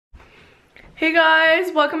Hey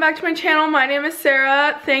guys, welcome back to my channel. My name is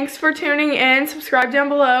Sarah. Thanks for tuning in. Subscribe down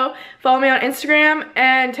below. Follow me on Instagram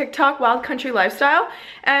and TikTok, Wild Country Lifestyle.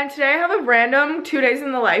 And today I have a random 2 days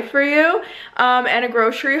in the life for you, and a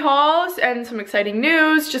grocery haul and some exciting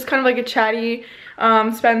news, just kind of like a chatty,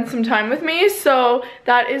 spend some time with me. So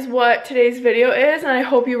that is what today's video is, and I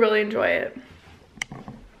hope you really enjoy it.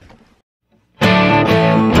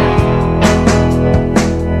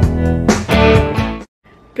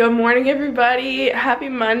 Good morning everybody, happy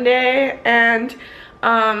Monday. And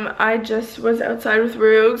I just was outside with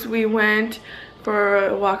Roogs. We went for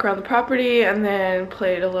a walk around the property and then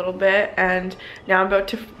played a little bit, and now I'm about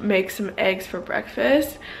to make some eggs for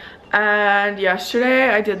breakfast. And yesterday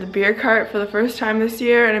I did the beer cart for the first time this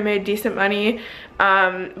year and I made decent money,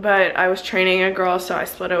 but I was training a girl, so I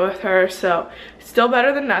split it with her, so still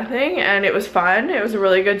better than nothing, and it was fun. It was a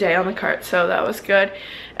really good day on the cart, so that was good.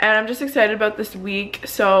 And I'm just excited about this week.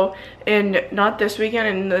 So not this weekend,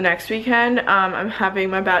 in the next weekend, I'm having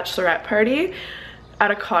my bachelorette party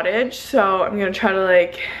at a cottage, so I'm gonna try to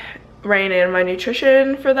like rein in my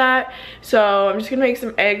nutrition for that. So I'm just gonna make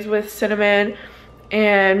some eggs with cinnamon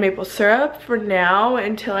and maple syrup for now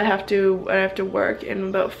until I have to work in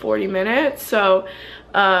about 40 minutes. So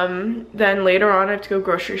then later on I have to go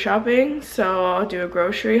grocery shopping, so I'll do a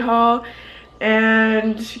grocery haul,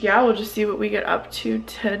 and yeah, we'll just see what we get up to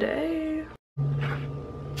today.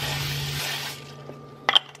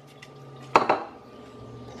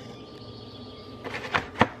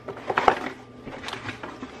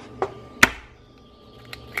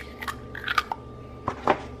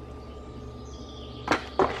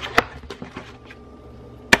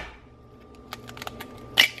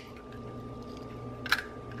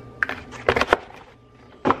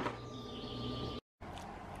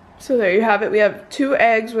 So there you have it. We have 2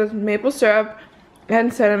 eggs with maple syrup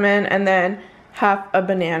and cinnamon, and then half a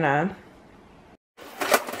banana.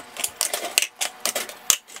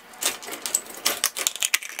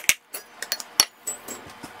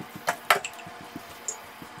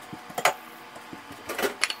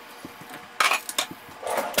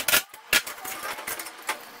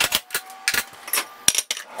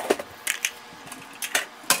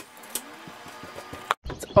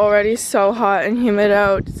 Already so hot and humid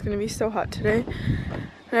out. It's gonna be so hot today.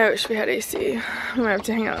 And I wish we had AC. We might have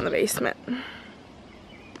to hang out in the basement.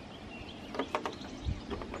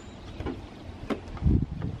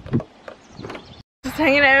 Just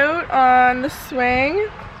hanging out on the swing,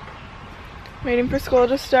 waiting for school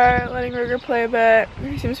to start, letting Ruger play a bit.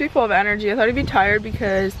 He seems to be full of energy. I thought he'd be tired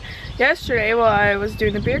because yesterday while I was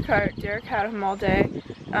doing the beer cart, Derek had him all day,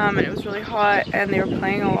 and it was really hot and they were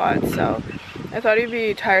playing a lot, so I thought he'd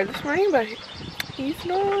be tired this morning, but he's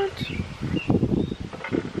not.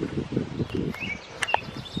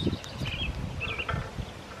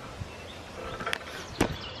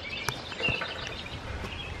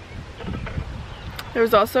 There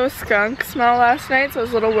was also a skunk smell last night, so I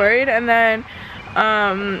was a little worried. And then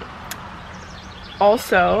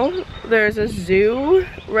also there's a zoo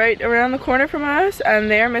right around the corner from us, and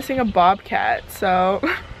they are missing a bobcat, so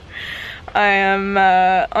I am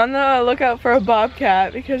on the lookout for a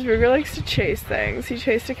bobcat because Ruger likes to chase things. He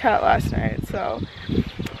chased a cat last night, so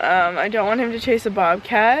I don't want him to chase a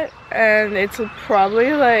bobcat, and it's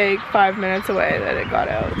probably like 5 minutes away that it got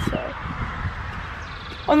out, so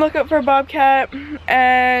on the lookout for a bobcat.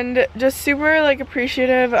 And just super like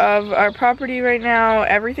appreciative of our property right now.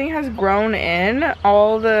 Everything has grown in,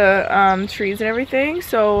 all the trees and everything,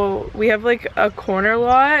 so we have like a corner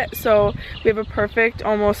lot, so we have a perfect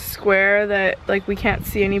almost square that like we can't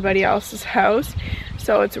see anybody else's house,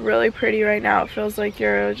 so it's really pretty right now. It feels like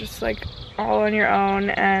you're just like all on your own,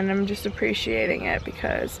 and I'm just appreciating it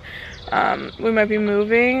because we might be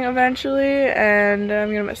moving eventually, and I'm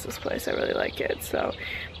gonna miss this place. I really like it. So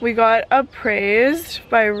we got appraised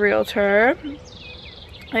by a realtor.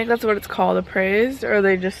 I think that's what it's called, appraised, or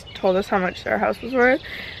they just told us how much our house was worth,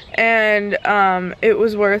 and it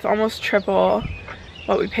was worth almost triple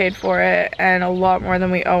what we paid for it, and a lot more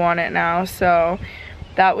than we owe on it now. So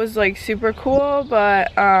that was like super cool,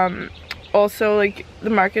 but also like the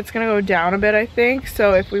market's gonna go down a bit, I think,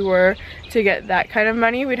 so if we were to get that kind of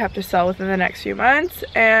money, we'd have to sell within the next few months,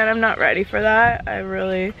 and I'm not ready for that. I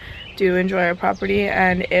really do enjoy our property,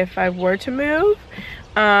 and if I were to move,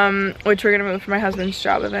 which we're gonna move for my husband's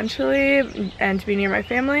job eventually and to be near my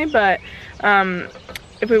family, but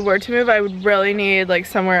if we were to move, I would really need like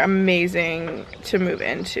somewhere amazing to move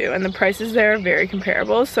into, and the prices there are very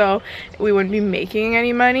comparable, so we wouldn't be making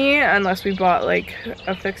any money unless we bought like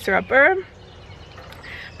a fixer-upper.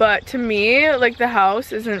 But to me, like, the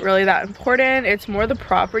house isn't really that important. It's more the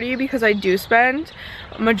property, because I do spend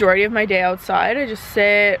a majority of my day outside. I just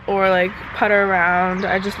sit or like putter around.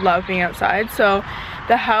 I just love being outside. So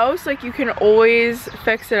the house, like, you can always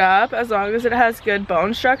fix it up as long as it has good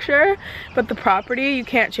bone structure, but the property, you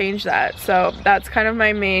can't change that. So that's kind of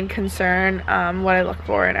my main concern. What I look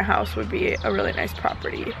for in a house would be a really nice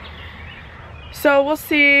property. So we'll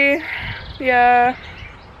see. Yeah,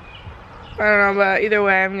 I don't know, but either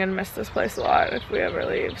way, I'm gonna miss this place a lot if we ever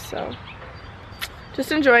leave. So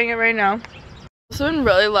just enjoying it right now. I've also been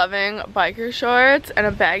really loving biker shorts and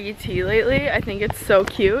a baggy tee lately. I think it's so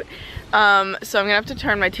cute. So I'm gonna have to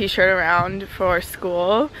turn my t-shirt around for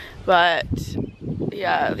school, but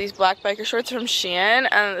yeah, these black biker shorts from Shein,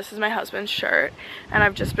 and this is my husband's shirt, and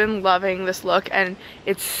I've just been loving this look, and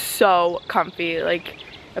it's so comfy. Like,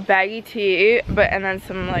 a baggy tee, and then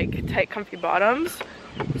some like tight comfy bottoms.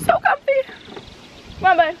 So comfy. Come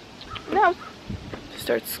on, bye. No.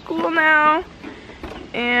 Start school now,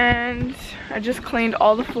 and I just cleaned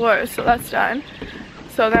all the floors, so that's done.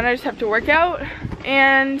 So then I just have to work out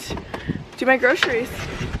and do my groceries.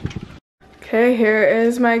 Okay, here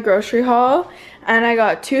is my grocery haul, and I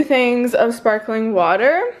got 2 things of sparkling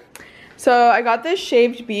water. So I got this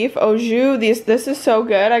shaved beef au jus. This is so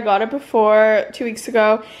good. I got it before 2 weeks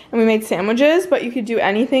ago, and we made sandwiches, but you could do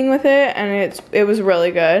anything with it, and it was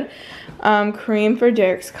really good. Cream for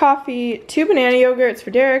Derek's coffee, 2 banana yogurts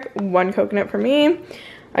for Derek, 1 coconut for me.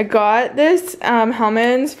 I got this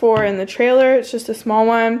Hellmann's for in the trailer. It's just a small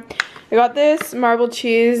one. I got this marble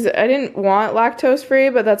cheese. I didn't want lactose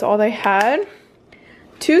free, but that's all they had.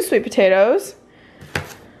 2 sweet potatoes.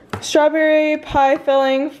 Strawberry pie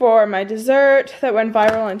filling for my dessert that went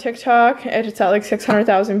viral on TikTok. It's at like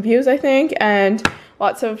 600,000 views, I think, and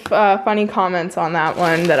lots of funny comments on that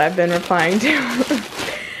one that I've been replying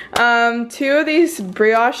to. 2 of these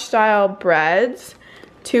brioche style breads,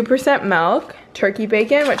 2% milk, turkey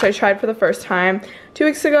bacon, which I tried for the first time 2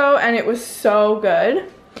 weeks ago, and it was so good.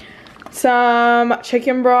 Some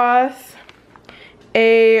chicken broth,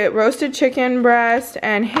 a roasted chicken breast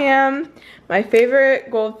and ham, my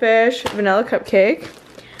favorite goldfish vanilla cupcake,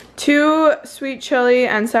 2 sweet chili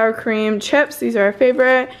and sour cream chips. These are our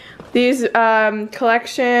favorite. These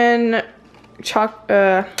collection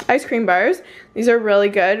ice cream bars. These are really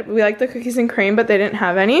good. We like the cookies and cream, but they didn't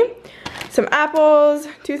have any. Some apples,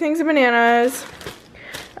 2 things of bananas,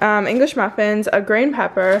 English muffins, a green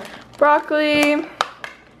pepper, broccoli,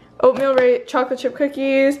 oatmeal chocolate chip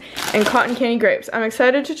cookies, and cotton candy grapes. I'm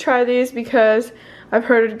excited to try these because I've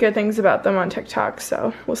heard good things about them on TikTok,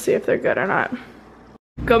 so we'll see if they're good or not.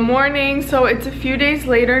 Good morning. So it's a few days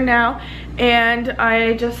later now, and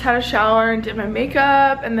I just had a shower and did my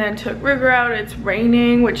makeup and then took River out. It's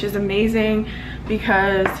raining, which is amazing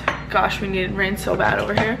because, gosh, we needed rain so bad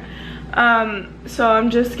over here. So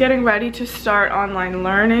I'm just getting ready to start online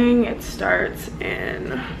learning. It starts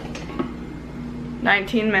in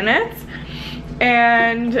 19 minutes.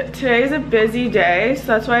 And today's a busy day, so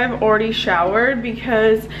that's why I've already showered,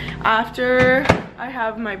 because after I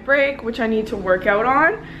have my break, which I need to work out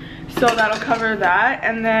on, so that'll cover that.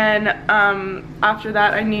 And then after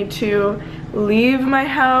that, I need to leave my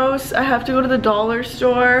house. I have to go to the dollar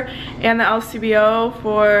store and the LCBO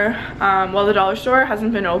for, well, the dollar store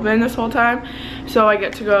hasn't been open this whole time, so I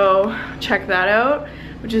get to go check that out,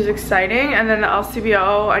 which is exciting. And then the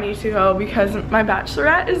LCBO, I need to go because my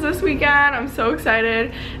bachelorette is this weekend. I'm so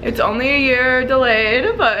excited. It's only a year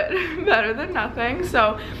delayed, but better than nothing.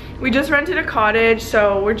 So we just rented a cottage,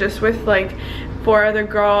 so we're just with like 4 other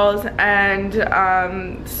girls, and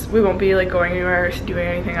we won't be like going anywhere or doing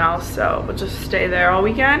anything else, so we'll just stay there all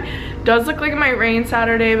weekend. Does look like it might rain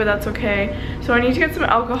Saturday, but that's okay. So I need to get some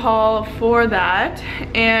alcohol for that,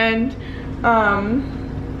 and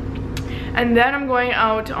then I'm going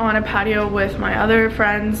out on a patio with my other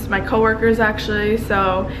friends, my coworkers actually.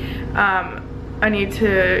 So I need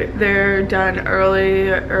to, they're done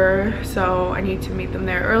earlier, so I need to meet them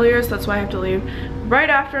there earlier. So that's why I have to leave right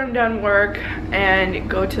after I'm done work and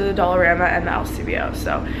go to the Dollarama and the LCBO.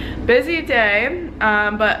 So busy day,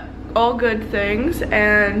 but all good things.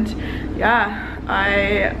 And yeah,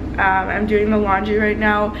 I am doing the laundry right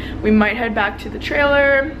now. We might head back to the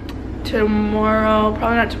trailer tomorrow,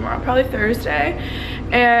 probably not tomorrow, probably Thursday,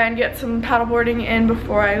 and get some paddleboarding in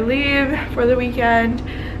before I leave for the weekend.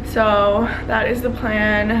 So that is the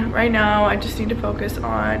plan right now. I just need to focus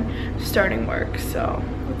on starting work. So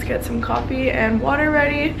let's get some coffee and water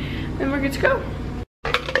ready, and we're good to go.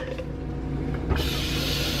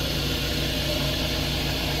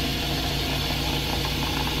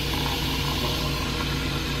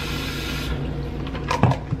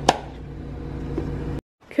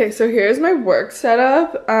 Okay, so here's my work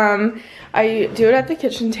setup. I do it at the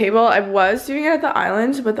kitchen table. I was doing it at the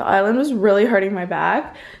island, but the island was really hurting my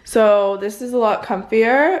back. So this is a lot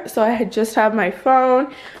comfier. So I just have my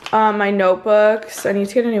phone, my notebooks. I need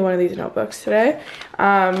to get a new one of these notebooks today.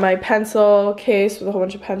 My pencil case with a whole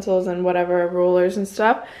bunch of pencils and whatever, rulers and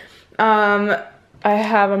stuff. I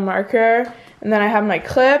have a marker, and then I have my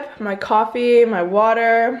clip, my coffee, my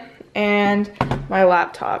water, and my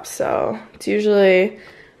laptop. So it's usually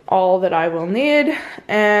all that I will need,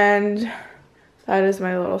 and that is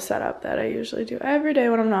my little setup that I usually do every day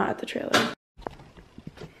when I'm not at the trailer.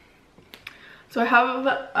 So I have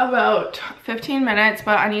about 15 minutes,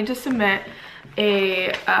 but I need to submit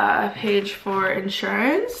a page for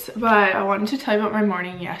insurance. But I wanted to tell you about my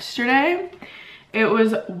morning yesterday. It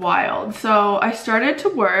was wild. So I started to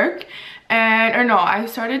work, I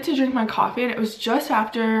started to drink my coffee, and it was just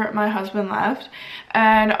after my husband left,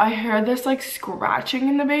 and I heard this like scratching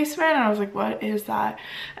in the basement, and I was like, what is that?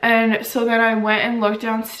 And so then I went and looked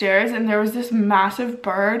downstairs, and there was this massive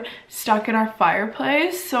bird stuck in our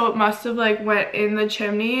fireplace. So it must have like went in the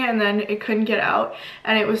chimney, and then it couldn't get out,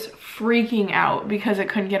 and it was freaking out because it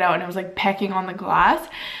couldn't get out, and it was like pecking on the glass.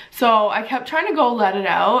 So I kept trying to go let it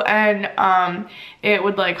out, and it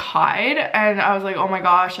would like hide, and I was like, oh my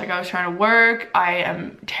gosh, like I was trying to work. I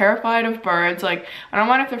am terrified of birds. Like, I don't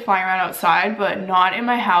mind if they're flying around outside, but not in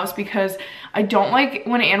my house, because I don't like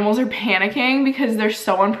when animals are panicking because they're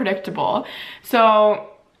so unpredictable.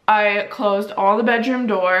 So I closed all the bedroom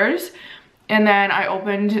doors, and then I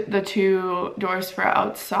opened the 2 doors for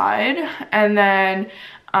outside, and then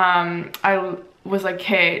I was like,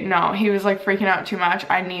 okay, no, he was like freaking out too much.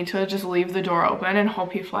 I need to just leave the door open and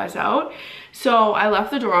hope he flies out. So I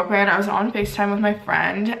left the door open. I was on FaceTime with my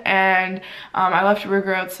friend, and I left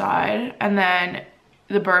Ruger outside, and then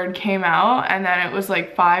the bird came out, and then it was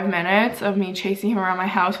like 5 minutes of me chasing him around my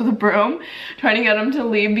house with a broom, trying to get him to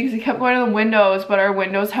leave because he kept going to the windows, but our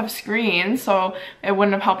windows have screens, so it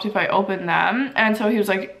wouldn't have helped if I opened them. And so he was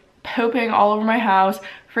like pooping all over my house,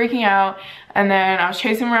 freaking out, and then I was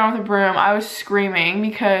chasing him around with a broom. I was screaming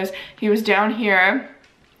because he was down here,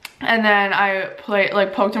 and then I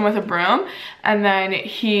poked him with a broom, and then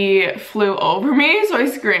he flew over me, so I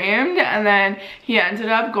screamed, and then he ended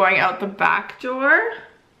up going out the back door.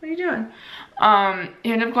 What are you doing?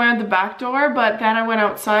 He ended up going out the back door, but then I went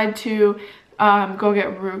outside to go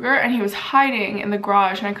get Ruger, and he was hiding in the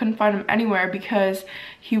garage, and I couldn't find him anywhere because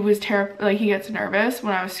he was terrified. Like, he gets nervous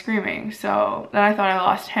when I was screaming. So then I thought I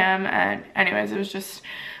lost him, and anyways, it was just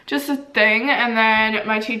a thing. And then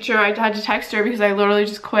my teacher, I had to text her because I literally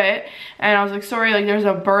just quit, and I was like, sorry, like there's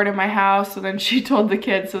a bird in my house. So then she told the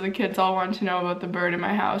kids, so the kids all wanted to know about the bird in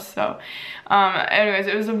my house. So anyways,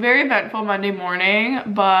 it was a very eventful Monday morning,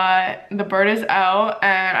 but the bird is out,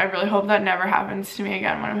 and I really hope that never happens to me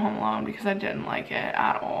again when I'm home alone, because I didn't like it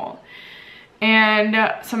at all. And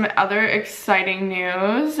some other exciting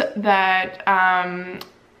news that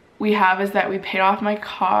we have is that we paid off my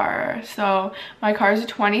car. So my car is a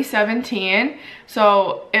 2017,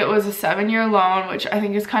 so it was a 7-year loan, which I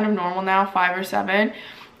think is kind of normal now, 5 or 7.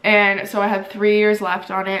 And so I had 3 years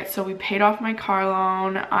left on it, so we paid off my car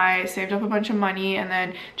loan. I saved up a bunch of money and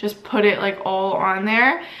then just put it like all on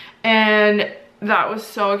there, and that was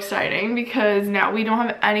so exciting because now we don't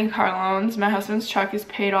have any car loans. My husband's truck is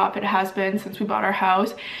paid off. It has been since we bought our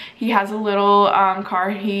house. He has a little car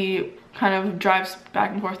he kind of drives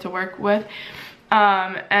back and forth to work with,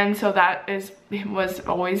 and so that was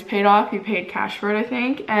always paid off. He paid cash for it, I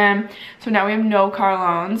think, and so now we have no car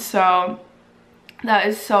loans. So that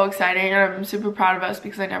is so exciting, and I'm super proud of us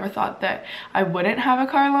because I never thought that I wouldn't have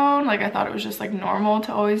a car loan. Like, I thought it was just like normal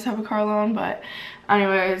to always have a car loan. But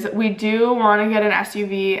anyways, we do want to get an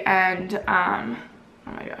SUV, and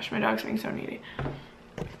oh my gosh, my dog's being so needy.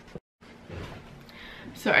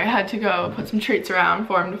 Sorry, I had to go put some treats around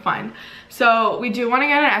for him to find. So we do want to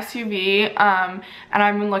get an SUV, and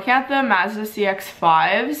I've been looking at the Mazda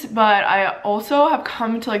CX-5s, but I also have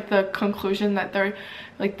come to like the conclusion that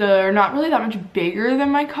they're not really that much bigger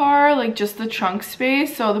than my car, like just the trunk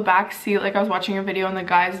space. So the back seat, like I was watching a video and the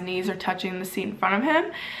guy's knees are touching the seat in front of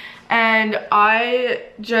him, and I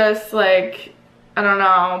just like, I don't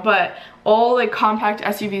know, but all like compact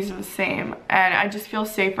SUVs are the same, and I just feel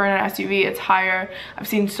safer in an SUV. It's higher. I've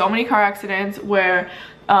seen so many car accidents where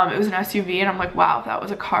it was an SUV, and I'm like, wow, if that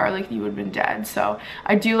was a car, like, you would have been dead. So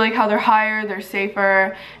I do like how they're higher, they're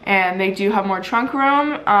safer, and they do have more trunk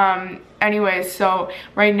room. Anyways, so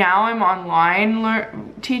right now I'm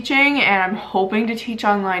online teaching, and I'm hoping to teach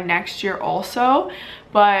online next year also.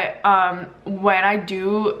 But when I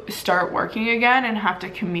do start working again and have to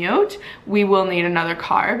commute, we will need another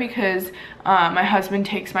car, because because my husband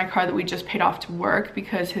takes my car that we just paid off to work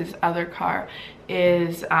because his other car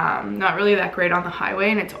is not really that great on the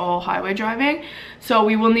highway and it's all highway driving. So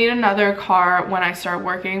we will need another car when I start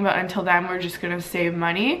working, but until then we're just gonna save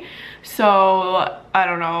money. So I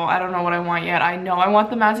don't know what I want yet. I know I want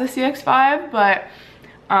the Mazda CX-5, but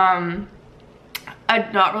I'm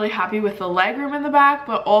not really happy with the legroom in the back,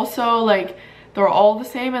 but also like they're all the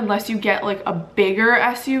same unless you get like a bigger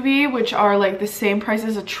SUV, which are like the same price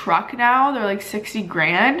as a truck now. They're like 60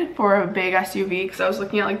 grand for a big SUV, because I was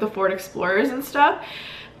looking at like the Ford Explorers and stuff,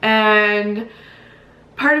 and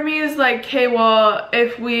part of me is like, okay, well,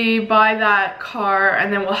 if we buy that car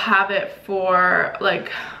and then we'll have it for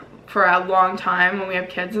a long time when we have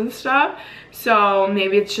kids and stuff, so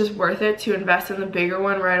maybe it's just worth it to invest in the bigger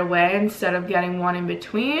one right away instead of getting one in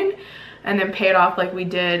between and then pay it off like we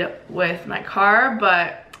did with my car.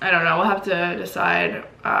 But I don't know, we'll have to decide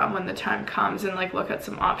when the time comes and like look at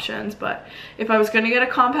some options. But if I was gonna get a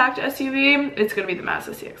compact SUV, it's gonna be the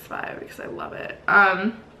Mazda CX-5 because I love it.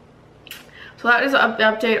 So that is the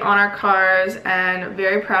update on our cars, and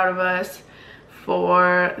very proud of us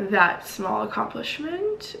for that small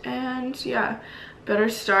accomplishment. And yeah, better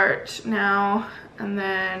start now, and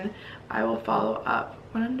then I will follow up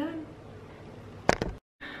when I'm done.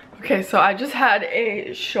 Okay, so I just had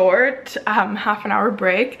a short half an hour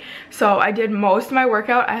break. So I did most of my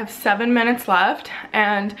workout. I have 7 minutes left,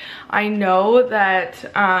 and I know that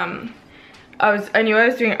I knew I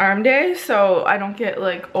was doing arm day, so I don't get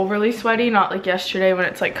like overly sweaty, not like yesterday when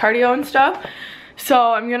it's like cardio and stuff.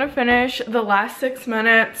 So I'm gonna finish the last 6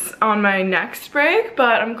 minutes on my next break,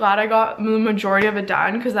 but I'm glad I got the majority of it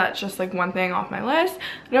done because that's just like one thing off my list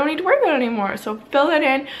I don't need to worry about anymore. So fill it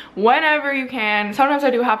in whenever you can. Sometimes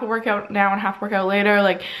I do half a workout now and half workout later,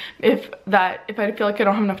 like if I feel like I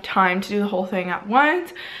don't have enough time to do the whole thing at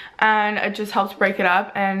once, and it just helps break it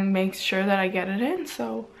up and makes sure that I get it in.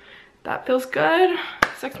 So that feels good.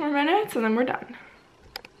 6 more minutes and then we're done.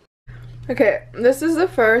 Okay, this is the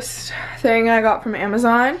first thing I got from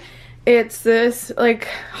Amazon. It's this like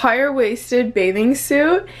higher waisted bathing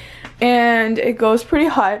suit, and it goes pretty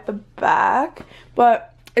high at the back,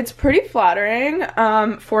 but it's pretty flattering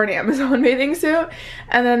for an Amazon bathing suit.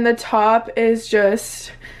 And then the top is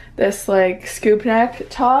just this like scoop neck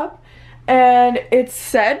top, and it's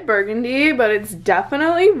said burgundy, but it's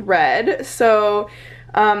definitely red. So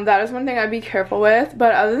that is one thing I'd be careful with.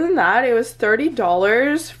 But other than that, it was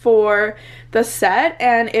 $30 for the set,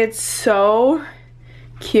 and it's so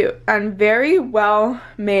cute and very well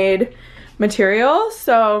made material.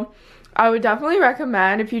 So I would definitely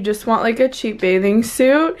recommend if you just want like a cheap bathing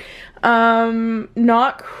suit.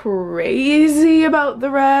 Not crazy about the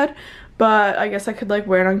red, but I guess I could like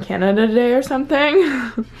wear it on Canada Day or something.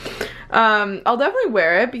 I'll definitely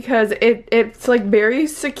wear it because it's like very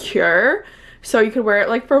secure. So you could wear it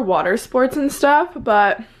like for water sports and stuff,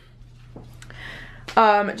 but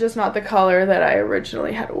just not the color that I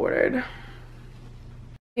originally had ordered.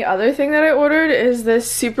 The other thing that I ordered is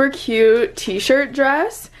this super cute t-shirt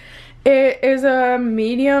dress. It is a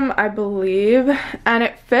medium, I believe, and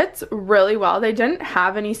it fits really well. They didn't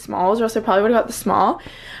have any smalls, or else I probably would have got the small.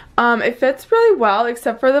 It fits really well,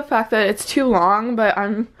 except for the fact that it's too long, but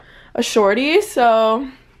I'm a shorty, so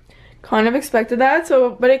kind of expected that.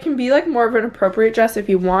 So, but it can be like more of an appropriate dress if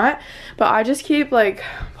you want, but I just keep like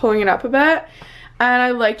pulling it up a bit, and I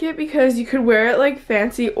like it because you could wear it like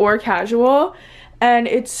fancy or casual, and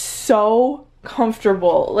it's so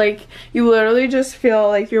comfortable. Like you literally just feel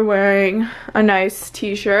like you're wearing a nice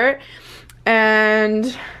t-shirt,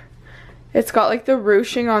 and it's got like the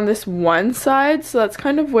ruching on this one side, so that's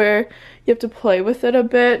kind of where you have to play with it a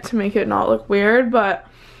bit to make it not look weird. But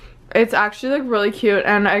it's actually like really cute,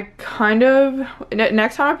 and I kind of,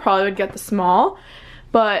 next time I probably would get the small,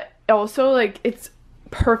 but also like it's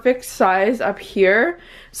perfect size up here.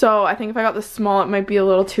 So I think if I got the small, it might be a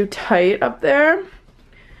little too tight up there.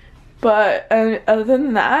 But other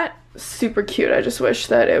than that, super cute. I just wish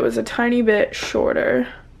that it was a tiny bit shorter.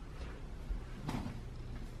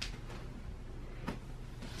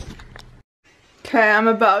 Okay, I'm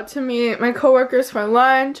about to meet my coworkers for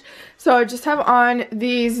lunch. So I just have on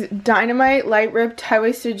these Dynamite light ripped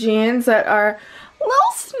high-waisted jeans that are a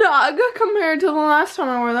little snug compared to the last time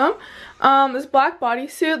I wore them. This black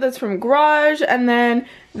bodysuit that's from Garage, and then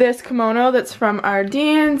this kimono that's from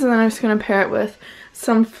Ardene's, and then I'm just gonna pair it with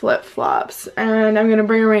some flip-flops. And I'm gonna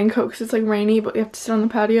bring a raincoat because it's like rainy, but we have to sit on the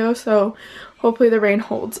patio, so hopefully the rain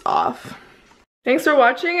holds off. Thanks for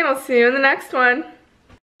watching, and I'll see you in the next one.